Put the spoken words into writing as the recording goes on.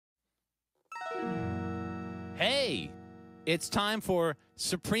Hey, it's time for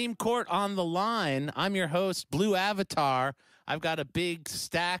Supreme Court on the Line. I'm your host, Blue Avatar. I've got a big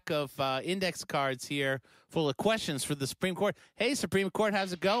stack of index cards here full of questions for the Supreme Court. Hey, Supreme Court,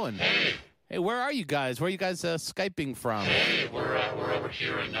 how's it going? Hey, where are you guys? Where are you guys Skyping from? Hey, we're over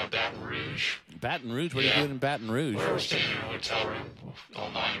here in Baton Rouge. Baton Rouge? What are you doing in Baton Rouge? We're staying in a hotel room.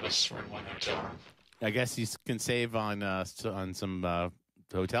 All 9 of us were in one hotel room. I guess you can save on some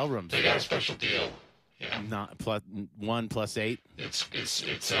hotel rooms. They got a special deal. Yeah. Not +1 +8.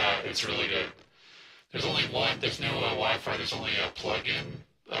 It's really good. There's only one. There's no Wi-Fi. There's only a plug-in.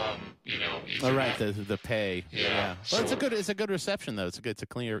 Oh, right, the pay. Yeah. Well, it's a good reception though. It's a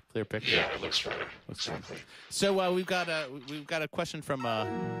clear picture. Yeah, it looks better. Exactly. So we've got a question from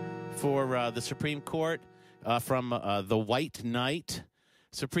for the Supreme Court from the White Knight.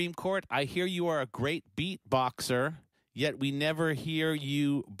 Supreme Court, I hear you are a great beatboxer, yet we never hear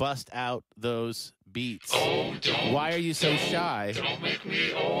you bust out those beats. Oh, don't. Why are you so shy? Don't make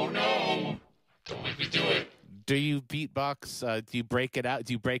me. Oh no! Don't make me do it. Do you beatbox? Do you break it out?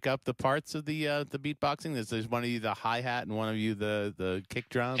 Do you break up the parts of the beatboxing? There's one of you the hi-hat and one of you the kick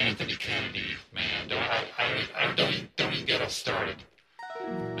drum. Anthony Kennedy, man, don't even get us started.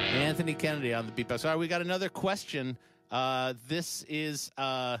 Man. Anthony Kennedy on the beatbox. All right, we got another question. This is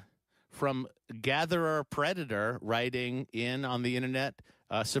from Gatherer Predator writing in on the internet.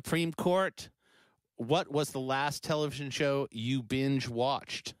 Supreme Court, what was the last television show you binge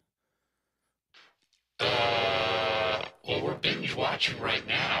watched? Well, we're binge watching right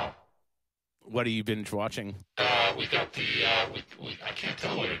now. What are you binge watching? We got the. I can't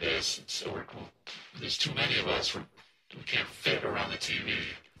tell what it is. So there's too many of us. We can't fit around the TV.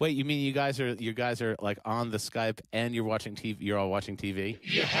 Wait, you mean you guys are like on the Skype and you're watching TV? You're all watching TV?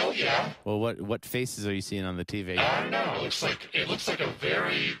 Yeah, hell yeah. Well, what faces are you seeing on the TV? I don't know. It looks like a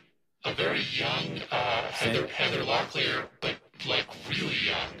very young Heather Locklear, but like really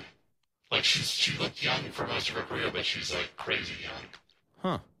young. Like she looked young for most of her career, but she's like crazy young.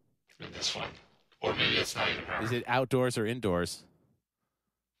 Huh. In this one, or maybe it's not even her. Is it outdoors or indoors?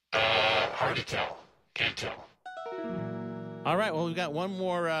 Hard to tell. Can't tell. All right. Well, we've got one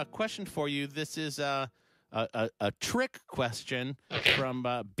more question for you. This is a trick question from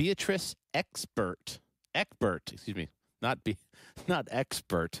Beatrice Eckbert. Excuse me, not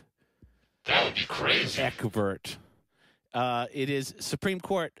expert. That would be crazy. Eckbert. It is Supreme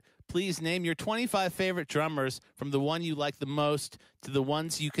Court. Please name your 25 favorite drummers from the one you like the most to the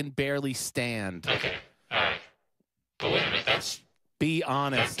ones you can barely stand. Okay. All right. But wait a minute. Be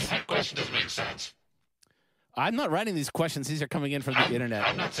honest. That question doesn't make sense. I'm not writing these questions. These are coming in from the internet.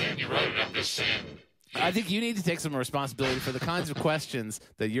 I'm not saying you wrote it. I'm just saying. I think you need to take some responsibility for the kinds of questions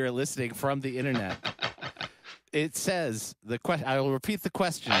that you're eliciting from the internet. It says the question. I will repeat the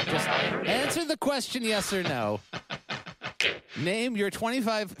question. Just answer the question, yes or no. Name your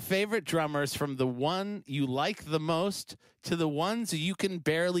 25 favorite drummers from the one you like the most to the ones you can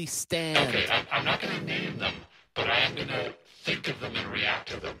barely stand. Okay, I'm not going to name them, but I am going to think of them and react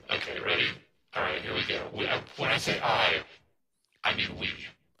to them. Okay, ready? All right, here we go. When I say I mean we.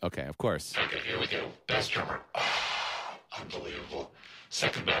 Okay, of course. Okay, here we go. Best drummer. Oh, unbelievable.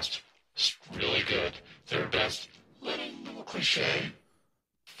 Second best. Really good. Third best. Little cliche.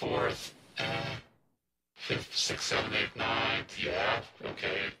 Fourth. Fifth, sixth, seventh, eighth, ninth. Yeah.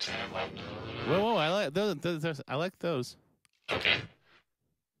 Okay. 10, 11. Whoa! I like those. I like those. Okay.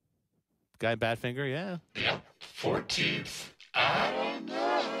 Guy Badfinger. Yeah. Yep. 14th. I don't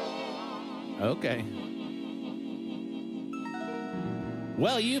know. Okay.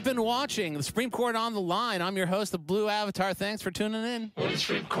 Well, you've been watching the Supreme Court on the Line. I'm your host, the Blue Avatar. Thanks for tuning in. What is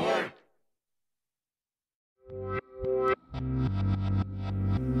Supreme Court?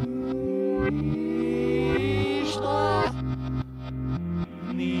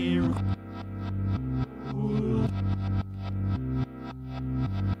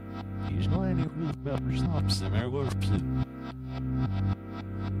 Snaps.